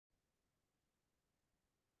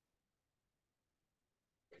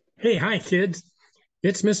Hey, hi, kids.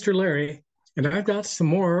 It's Mr. Larry, and I've got some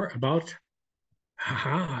more about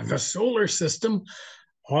the solar system.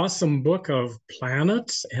 Awesome book of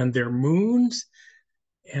planets and their moons.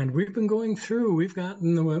 And we've been going through, we've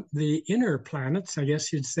gotten the inner planets, I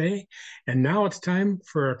guess you'd say. And now it's time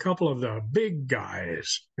for a couple of the big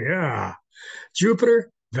guys. Yeah.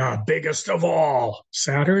 Jupiter, the biggest of all.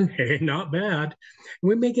 Saturn, hey, not bad.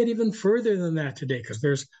 We may get even further than that today because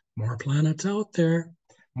there's more planets out there,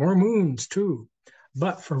 more moons too.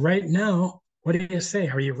 But for right now, what do you say?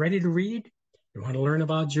 Are you ready to read? You want to learn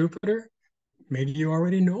about Jupiter? Maybe you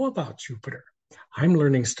already know about Jupiter. I'm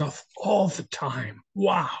learning stuff all the time.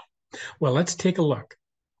 Wow. Well, let's take a look.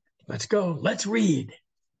 Let's go. Let's read.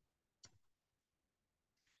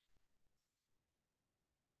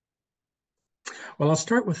 Well, I'll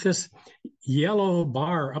start with this yellow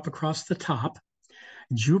bar up across the top.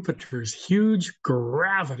 Jupiter's huge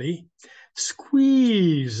gravity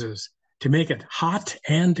squeezes to make it hot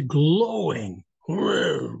and glowing.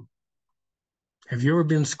 Whoa. Have you ever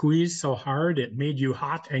been squeezed so hard it made you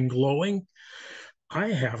hot and glowing? I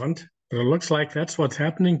haven't, but it looks like that's what's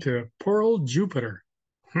happening to poor old Jupiter.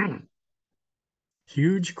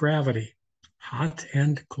 Huge gravity, hot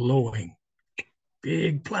and glowing.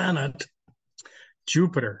 Big planet.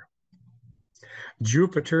 Jupiter.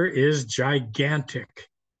 Jupiter is gigantic.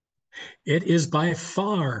 It is by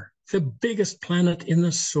far the biggest planet in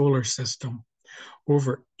the solar system.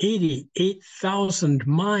 Over 88,000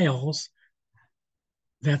 miles.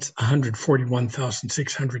 That's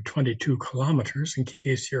 141,622 kilometers, in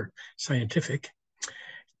case you're scientific.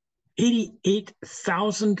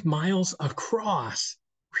 88,000 miles across.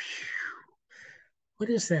 What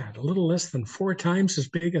is that? A little less than 4 times as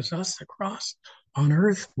big as us across on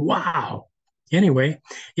Earth? Wow. Anyway,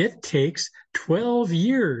 it takes 12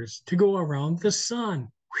 years to go around the sun.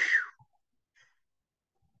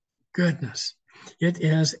 Goodness. It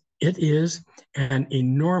is an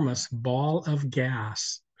enormous ball of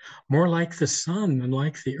gas, more like the sun than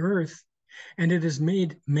like the Earth, and it is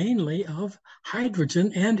made mainly of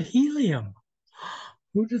hydrogen and helium.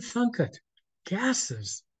 Who'd have thunk it?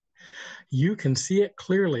 Gases. You can see it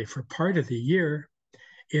clearly for part of the year.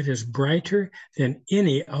 It is brighter than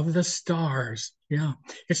any of the stars. Yeah,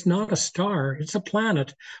 it's not a star, it's a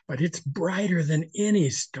planet, but it's brighter than any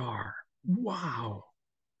star. Wow.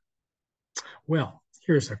 Well,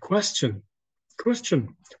 here's a question.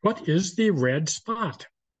 What is the red spot?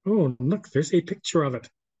 Oh, look, there's a picture of it.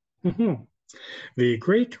 The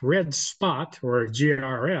Great Red Spot, or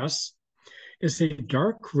GRS, is a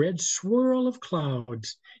dark red swirl of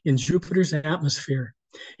clouds in Jupiter's atmosphere.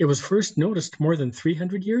 It was first noticed more than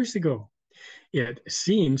 300 years ago. It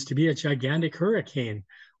seems to be a gigantic hurricane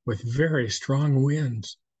with very strong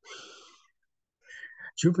winds.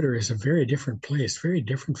 Jupiter is a very different place, very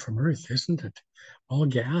different from Earth, isn't it? All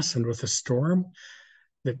gas and with a storm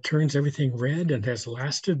that turns everything red and has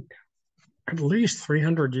lasted at least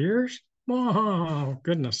 300 years. Oh,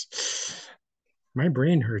 goodness. My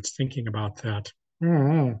brain hurts thinking about that.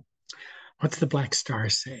 What's the black star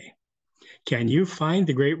say? Can you find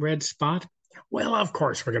the great red spot? Well, of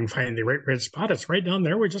course we can find the great red spot. It's right down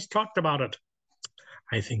there. We just talked about it.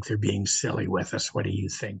 I think they're being silly with us. What do you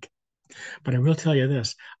think? But I will tell you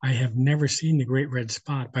this, I have never seen the great red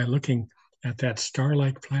spot by looking at that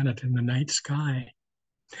star-like planet in the night sky.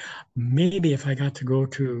 Maybe if I got to go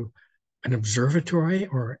to an observatory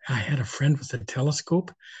or I had a friend with a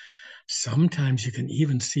telescope, sometimes you can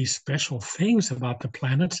even see special things about the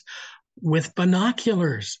planets with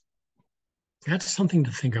binoculars. That's something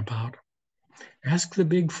to think about. Ask the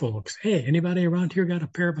big folks. Hey, anybody around here got a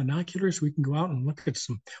pair of binoculars we can go out and look at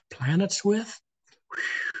some planets with?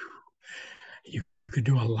 You could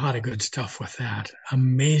do a lot of good stuff with that.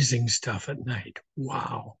 Amazing stuff at night.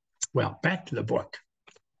 Wow. Well, back to the book.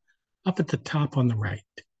 Up at the top on the right,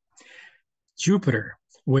 Jupiter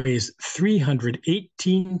weighs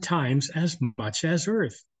 318 times as much as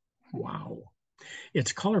Earth. Wow.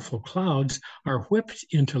 Its colorful clouds are whipped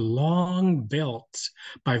into long belts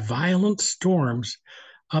by violent storms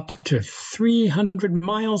up to 300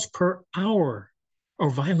 miles per hour, or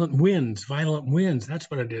violent winds. That's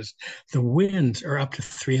what it is. The winds are up to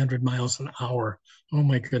 300 miles an hour. Oh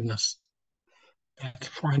my goodness. That's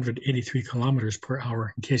 483 kilometers per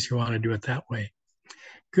hour, in case you want to do it that way.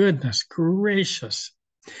 Goodness gracious.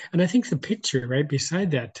 And I think the picture right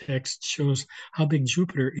beside that text shows how big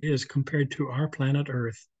Jupiter is compared to our planet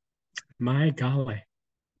Earth. My golly.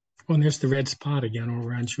 Oh, and there's the red spot again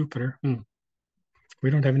over on Jupiter.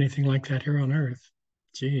 We don't have anything like that here on Earth.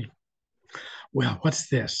 Gee. Well, what's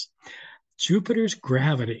this? Jupiter's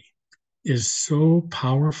gravity is so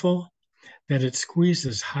powerful that it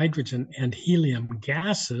squeezes hydrogen and helium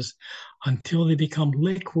gases until they become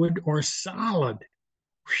liquid or solid.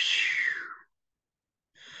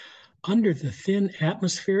 Under the thin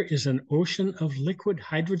atmosphere is an ocean of liquid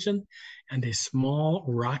hydrogen and a small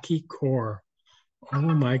rocky core. Oh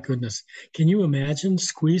my goodness. Can you imagine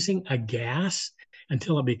squeezing a gas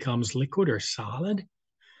until it becomes liquid or solid?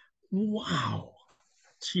 Wow.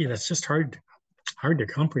 Gee, that's just hard to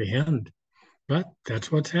comprehend. But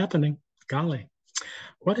that's what's happening. Golly.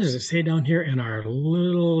 What does it say down here in our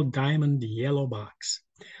little diamond yellow box?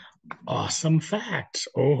 Awesome facts.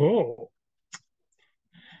 Oh ho.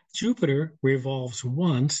 Jupiter revolves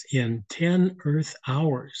once in 10 Earth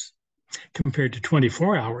hours compared to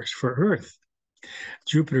 24 hours for Earth.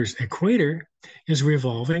 Jupiter's equator is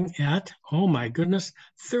revolving at, oh my goodness,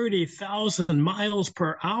 30,000 miles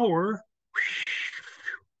per hour.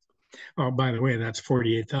 Oh, by the way, that's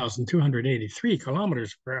 48,283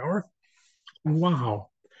 kilometers per hour. Wow.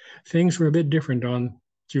 Things were a bit different on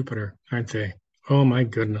Jupiter, aren't they? Oh my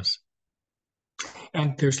goodness.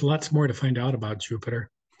 And there's lots more to find out about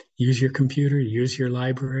Jupiter. Use your computer, use your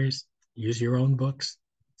libraries, use your own books.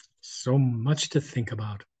 So much to think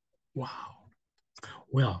about. Wow.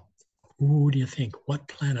 Well, who do you think? What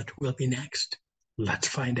planet will be next? Let's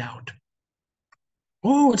find out.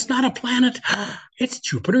 Oh, it's not a planet. It's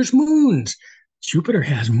Jupiter's moons. Jupiter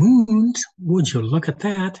has moons. Would you look at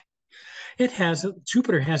that?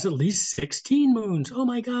 Jupiter has at least 16 moons. Oh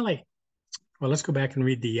my golly. Well, let's go back and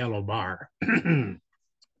read the yellow bar.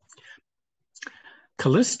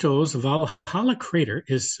 Callisto's Valhalla crater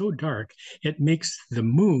is so dark, it makes the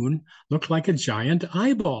moon look like a giant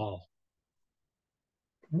eyeball.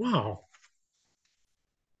 Wow.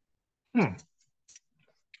 I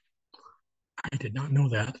did not know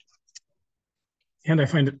that. And I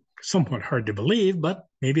find it somewhat hard to believe, but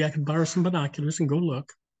maybe I could borrow some binoculars and go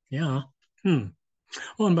look. Yeah.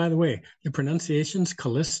 Oh, and by the way, the pronunciation's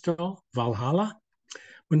Callisto, Valhalla.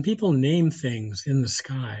 When people name things in the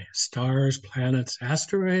sky, stars, planets,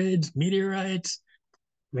 asteroids, meteorites,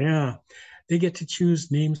 yeah, they get to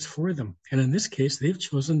choose names for them. And in this case, they've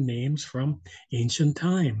chosen names from ancient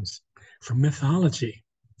times, from mythology.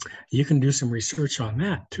 You can do some research on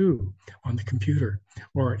that too, on the computer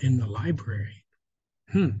or in the library.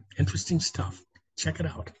 Interesting stuff. Check it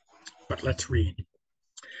out. But let's read.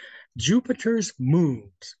 Jupiter's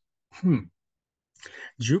moons.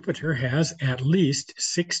 Jupiter has at least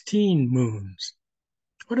 16 moons.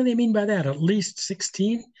 What do they mean by that? At least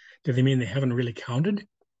 16? Do they mean they haven't really counted?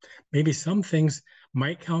 Maybe some things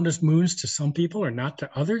might count as moons to some people or not to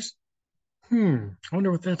others? I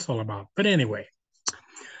wonder what that's all about. But anyway,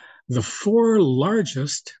 the four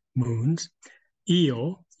largest moons,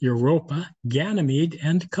 Io, Europa, Ganymede,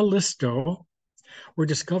 and Callisto, were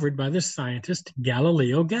discovered by the scientist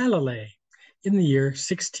Galileo Galilei in the year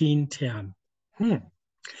 1610.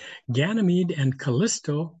 Ganymede and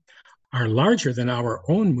Callisto are larger than our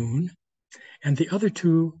own moon, and the other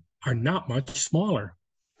two are not much smaller.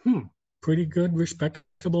 Pretty good,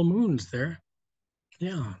 respectable moons there.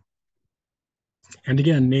 Yeah. And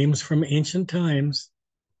again, names from ancient times.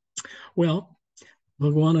 Well,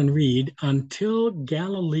 we'll go on and read. Until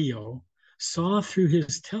Galileo saw through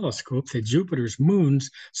his telescope that Jupiter's moons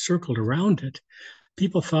circled around it,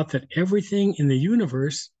 people thought that everything in the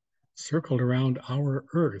universe circled around our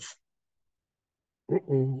Earth.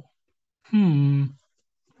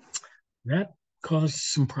 That caused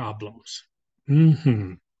some problems.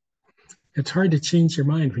 It's hard to change your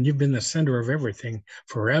mind when you've been the center of everything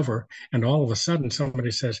forever, and all of a sudden somebody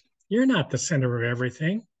says, you're not the center of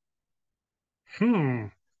everything.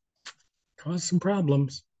 Caused some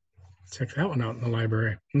problems. Check that one out in the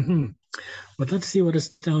library. But let's see what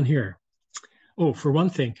is down here. Oh, for one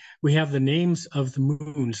thing, we have the names of the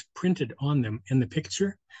moons printed on them in the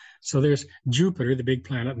picture. So there's Jupiter, the big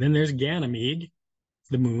planet, and then there's Ganymede,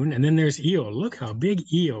 the moon, and then there's Io. Look how big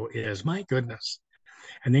Io is, my goodness.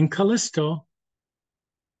 And then Callisto,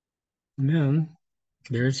 and then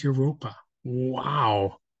there's Europa.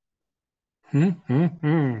 Wow.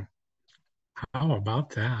 How about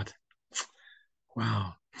that?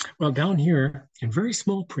 Wow. Well, down here in very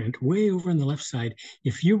small print, way over on the left side,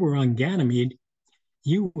 if you were on Ganymede,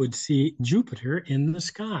 you would see Jupiter in the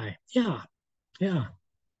sky. Yeah. It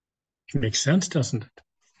makes sense, doesn't it?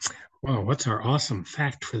 Wow, what's our awesome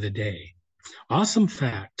fact for the day? Awesome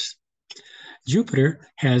facts. Jupiter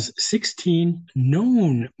has 16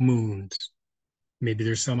 known moons. Maybe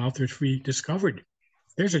there's some out there to be discovered.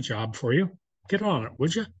 There's a job for you. Get on it,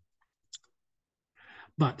 would you?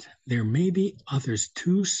 But there may be others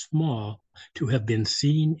too small to have been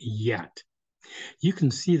seen yet. You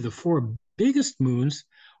can see the four biggest moons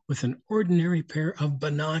with an ordinary pair of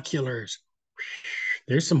binoculars.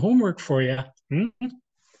 There's some homework for you.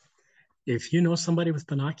 If you know somebody with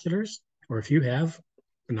binoculars, or if you have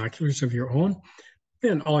binoculars of your own,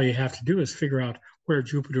 then all you have to do is figure out where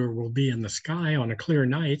Jupiter will be in the sky on a clear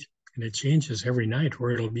night. And it changes every night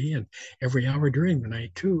where it'll be and every hour during the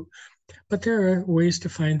night, too. But there are ways to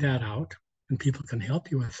find that out, and people can help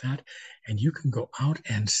you with that. And you can go out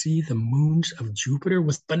and see the moons of Jupiter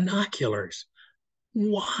with binoculars.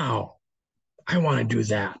 Wow. I want to do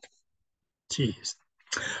that. Geez.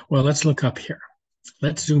 Well, let's look up here.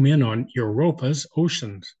 Let's zoom in on Europa's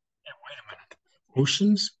oceans. Yeah, wait a minute.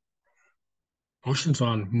 Oceans? Oceans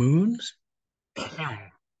on moons?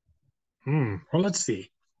 Well, let's see.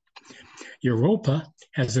 Europa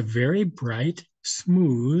has a very bright,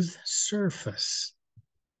 smooth surface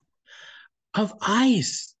of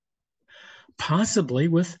ice, possibly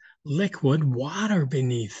with liquid water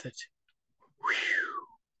beneath it. Whew.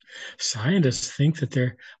 Scientists think that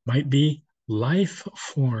there might be life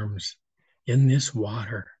forms in this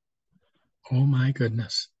water. Oh my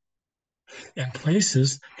goodness. In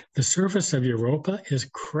places, the surface of Europa is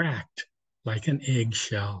cracked like an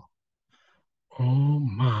eggshell. Oh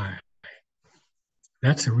my.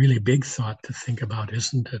 That's a really big thought to think about,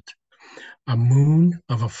 isn't it? A moon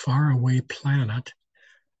of a faraway planet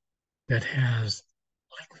that has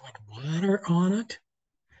liquid water on it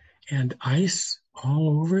and ice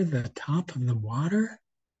all over the top of the water.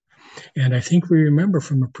 And I think we remember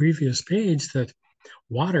from a previous page that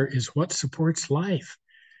water is what supports life.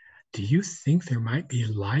 Do you think there might be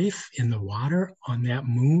life in the water on that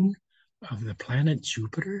moon of the planet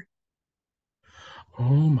Jupiter?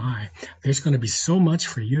 Oh my, there's going to be so much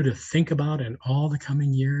for you to think about in all the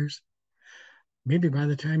coming years. Maybe by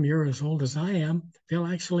the time you're as old as I am, they'll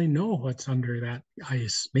actually know what's under that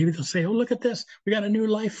ice. Maybe they'll say, oh, look at this. We got a new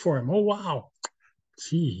life form. Oh, wow.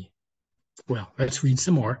 Gee. Well, let's read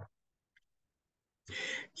some more.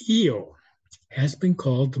 Io has been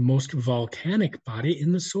called the most volcanic body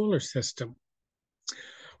in the solar system.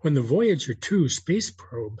 When the Voyager 2 space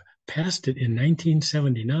probe passed it in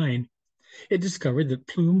 1979, it discovered that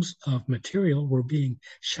plumes of material were being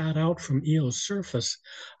shot out from Io's surface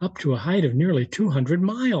up to a height of nearly 200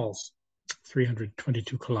 miles,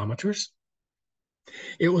 322 kilometers.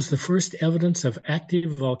 It was the first evidence of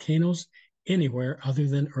active volcanoes anywhere other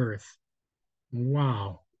than Earth.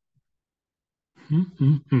 Wow.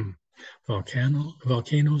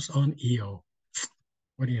 Volcanoes on Io.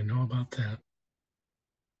 What do you know about that?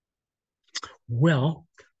 Well,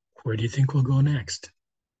 where do you think we'll go next?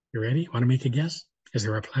 You ready? Want to make a guess? Is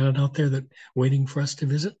there a planet out there that waiting for us to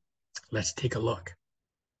visit? Let's take a look.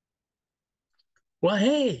 Well,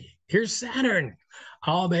 hey, here's Saturn.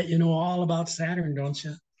 I'll bet you know all about Saturn, don't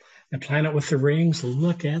you? The planet with the rings.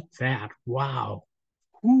 Look at that. Wow.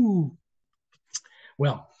 Ooh.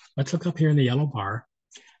 Well, let's look up here in the yellow bar.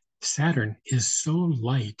 Saturn is so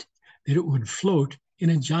light that it would float in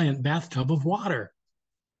a giant bathtub of water.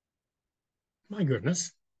 My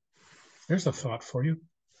goodness. There's a thought for you.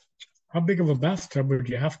 How big of a bathtub would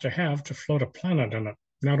you have to float a planet in it?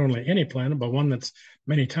 Not only any planet, but one that's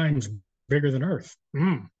many times bigger than Earth.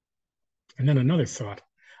 And then another thought,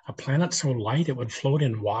 a planet so light it would float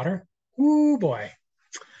in water? Ooh, boy.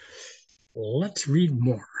 Let's read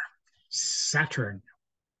more. Saturn.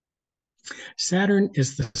 Saturn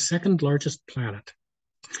is the second largest planet,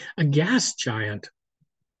 a gas giant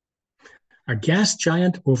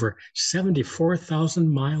over 74,000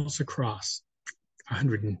 miles across,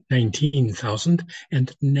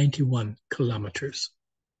 119,091 kilometers.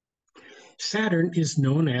 Saturn is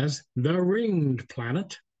known as the ringed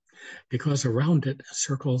planet because around it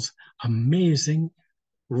circles amazing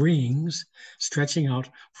rings stretching out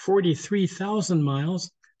 43,000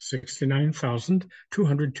 miles,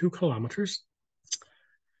 69,202 kilometers.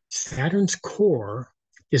 Saturn's core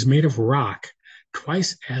is made of rock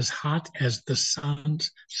twice as hot as the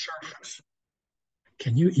sun's surface.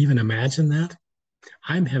 Can you even imagine that?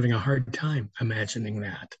 I'm having a hard time imagining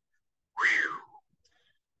that. Whew.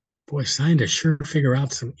 Boy, scientists sure figure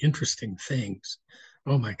out some interesting things.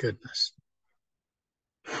 Oh my goodness.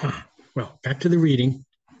 Well, back to the reading.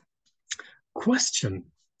 Question: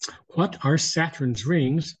 what are Saturn's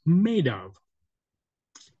rings made of?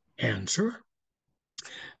 Answer: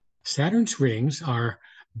 Saturn's rings are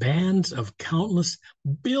bands of countless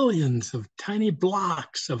billions of tiny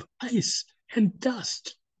blocks of ice and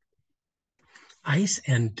dust. Ice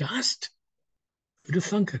and dust? Who'd have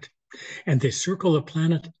thunk it? And they circle the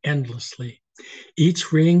planet endlessly.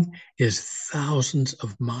 Each ring is thousands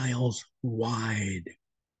of miles wide.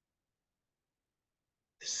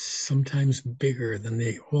 sometimes bigger than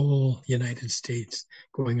the whole United States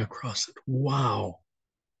going across it. Wow.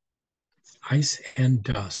 Ice and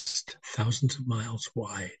dust, thousands of miles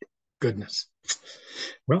wide. Goodness.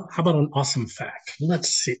 Well, how about an awesome fact? Let's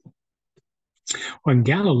see. When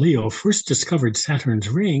Galileo first discovered Saturn's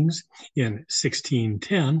rings in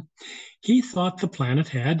 1610, he thought the planet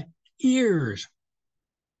had ears,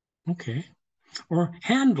 okay, or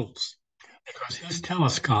handles, because his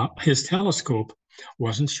telescope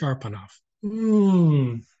wasn't sharp enough.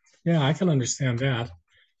 Yeah, I can understand that.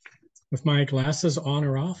 With my glasses on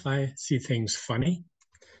or off, I see things funny.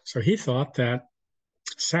 So he thought that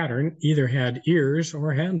Saturn either had ears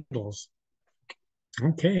or handles.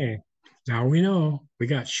 Okay, now we know we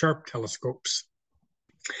got sharp telescopes.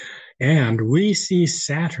 And we see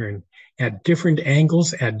Saturn at different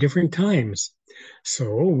angles at different times.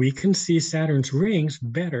 So we can see Saturn's rings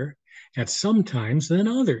better at some times than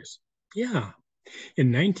others. Yeah.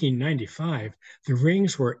 In 1995, the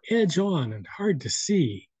rings were edge on and hard to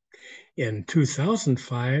see. In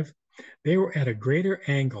 2005, they were at a greater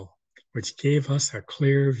angle, which gave us a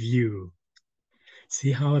clear view.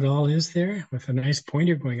 See how it all is there with a nice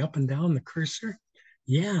pointer going up and down the cursor?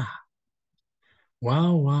 Yeah.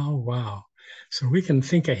 Wow, wow, wow. So we can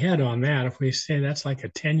think ahead on that. If we say that's like a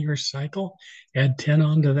 10-year cycle, add 10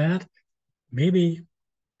 onto that, maybe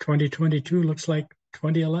 2022 looks like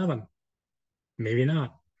 2011. Maybe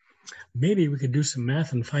not. Maybe we could do some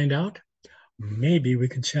math and find out. Maybe we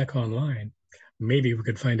could check online. Maybe we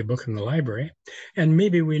could find a book in the library. And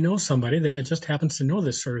maybe we know somebody that just happens to know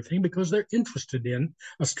this sort of thing because they're interested in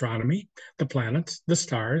astronomy, the planets, the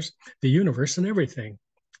stars, the universe, and everything.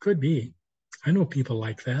 Could be. I know people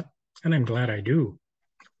like that, and I'm glad I do.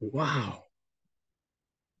 Wow.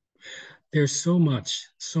 There's so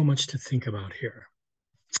much to think about here.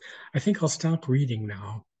 I think I'll stop reading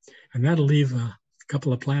now, and that'll leave a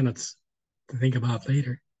couple of planets to think about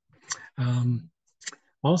later.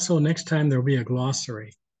 Also, next time there'll be a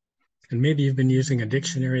glossary, and maybe you've been using a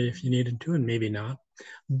dictionary if you needed to, and maybe not.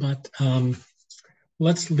 But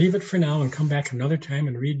let's leave it for now and come back another time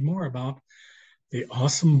and read more about the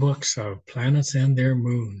awesome books of planets and their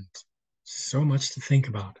moons. So much to think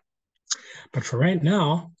about. But for right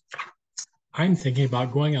now, I'm thinking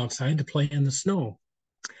about going outside to play in the snow.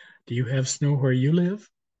 Do you have snow where you live?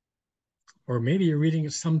 Or maybe you're reading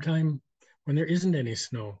it sometime when there isn't any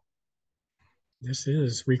snow. This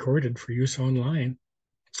is recorded for use online.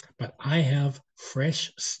 But I have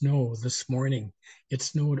fresh snow this morning. It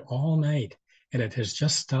snowed all night and it has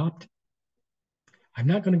just stopped. I'm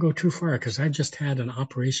not going to go too far because I just had an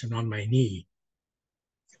operation on my knee.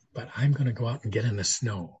 But I'm going to go out and get in the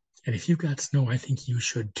snow. And if you've got snow, I think you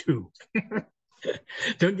should too.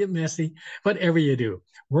 Don't get messy. Whatever you do,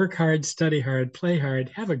 work hard, study hard, play hard,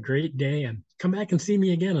 have a great day, and come back and see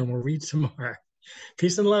me again and we'll read some more.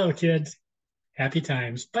 Peace and love, kids. Happy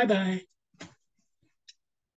times. Bye bye.